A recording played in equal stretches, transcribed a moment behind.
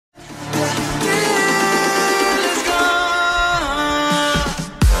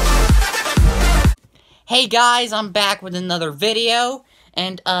Hey guys, I'm back with another video,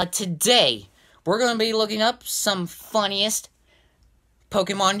 and today we're going to be looking up some funniest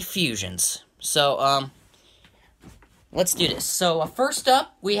Pokemon fusions. So, let's do this. So, first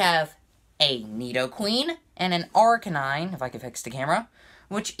up, we have a Nidoqueen and an Arcanine, if I can fix the camera,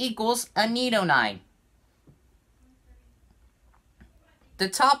 which equals a Nidonine. The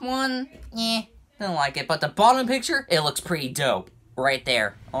top one, don't like it, but the bottom picture, it looks pretty dope. Right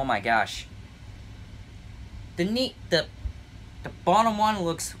there. Oh my gosh. The bottom one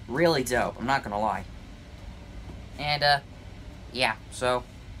looks really dope, I'm not gonna lie. And, yeah, so,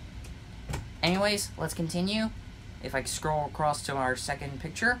 anyways, let's continue. If I scroll across to our second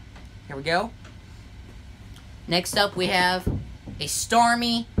picture, here we go. Next up, we have a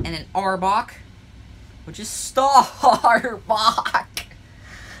Starmie and an Arbok, which is Starbuck.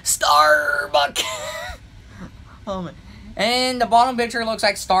 Starbuck! Oh, man. And the bottom picture looks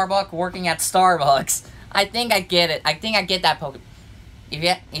like Starbuck working at Starbucks. I think I get it. I think I get that Pokemon.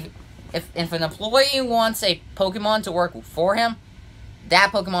 If an employee wants a Pokemon to work for him,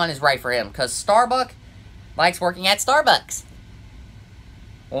 that Pokemon is right for him. Because Starbuck likes working at Starbucks.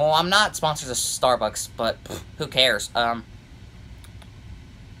 Well, I'm not sponsored to Starbucks, but who cares? That'll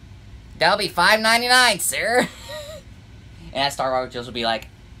be $5.99, sir. And at Starbucks, just will be like,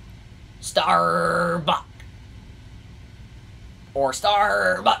 Starbuck. Or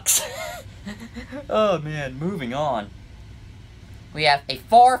Starbucks. Oh man, moving on. We have a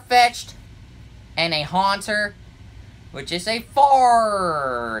Farfetch'd and a Haunter, which is a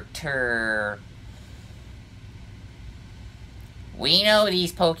Farter. We know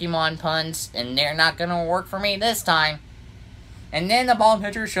these Pokemon puns, and they're not gonna work for me this time. And then the bottom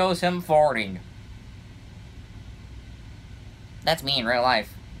picture shows him farting. That's me in real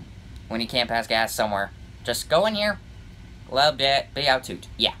life. When you can't pass gas somewhere. Just go in here. Love it. Be out toot.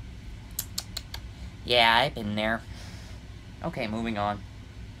 Yeah. Yeah, I've been there. Okay, moving on.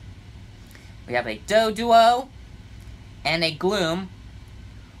 We have a Doduo and a Gloom,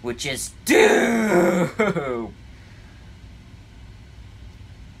 which is Doom.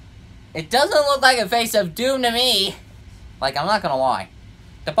 It doesn't look like a face of Doom to me. Like, I'm not gonna lie.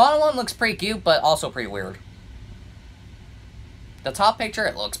 The bottom one looks pretty cute, but also pretty weird. The top picture,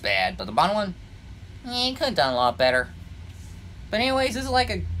 it looks bad, but the bottom one, you could have done a lot better. But anyways, this is like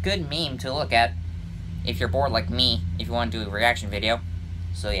a good meme to look at if you're bored like me, if you want to do a reaction video.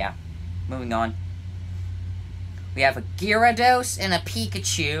 So yeah, moving on. We have a Gyarados and a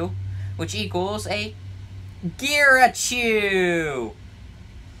Pikachu, which equals a Gyarachu.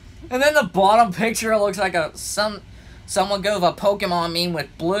 And then the bottom picture looks like someone go with a Pokemon meme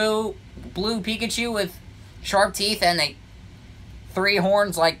with blue Pikachu with sharp teeth and a 3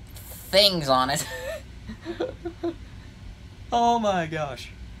 horns like things on it. Oh my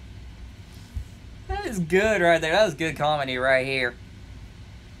gosh. That is good right there. That was good comedy right here.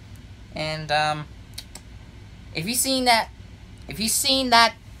 And if you've seen that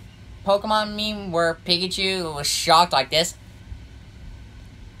Pokemon meme where Pikachu was shocked like this,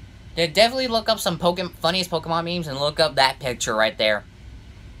 then definitely look up some funniest Pokemon memes and look up that picture right there.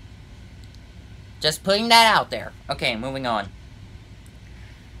 Just putting that out there. Okay, moving on.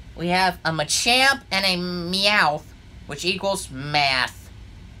 We have a Machamp and a Meowth, which equals math.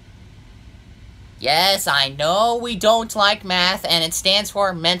 Yes, I know we don't like math, and it stands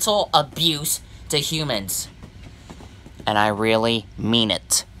for mental abuse to humans. And I really mean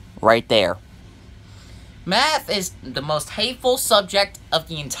it. Right there. Math is the most hateful subject of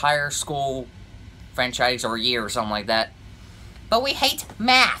the entire school franchise or year or something like that. But we hate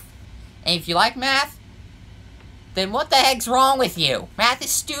math. And if you like math, then what the heck's wrong with you? Math is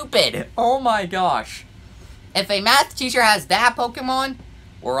stupid. Oh my gosh. If a math teacher has that Pokemon,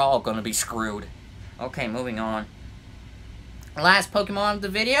 we're all gonna be screwed. Okay, moving on. Last Pokemon of the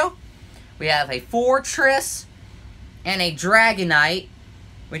video, we have a Fortress and a Dragonite,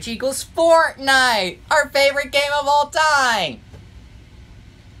 which equals Fortnite, our favorite game of all time.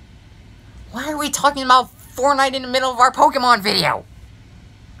 Why are we talking about Fortnite in the middle of our Pokemon video?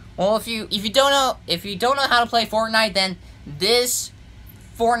 Well, if you don't know how to play Fortnite, then this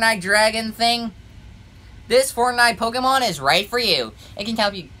Fortnite Dragon thing, this Fortnite Pokemon is right for you. It can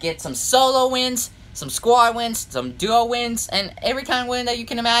help you get some solo wins, some squad wins, some duo wins, and every kind of win that you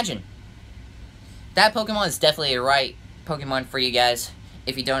can imagine. That Pokemon is definitely the right Pokemon for you guys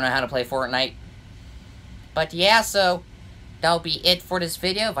if you don't know how to play Fortnite. But yeah, so that'll be it for this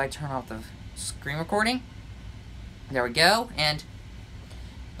video. If I turn off the screen recording. There we go, and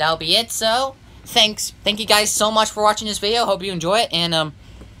that'll be it. So thank you guys so much for watching this video. Hope you enjoy it, and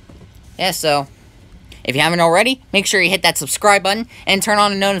yeah, so If you haven't already, make sure you hit that subscribe button and turn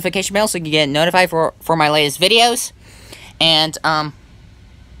on the notification bell so you can get notified for my latest videos. And,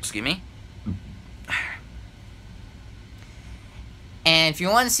 excuse me. And if you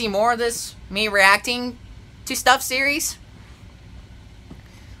want to see more of this, me reacting to stuff series,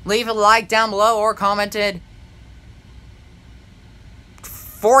 leave a like down below or commented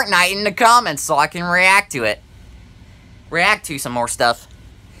Fortnite in the comments so I can react to it. React to some more stuff.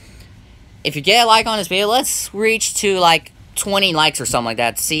 If you get a like on this video, let's reach to like 20 likes or something like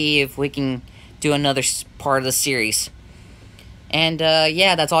that. See if we can do another part of the series. And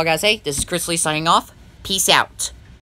yeah, that's all I gotta say. This is Chris Lee signing off. Peace out.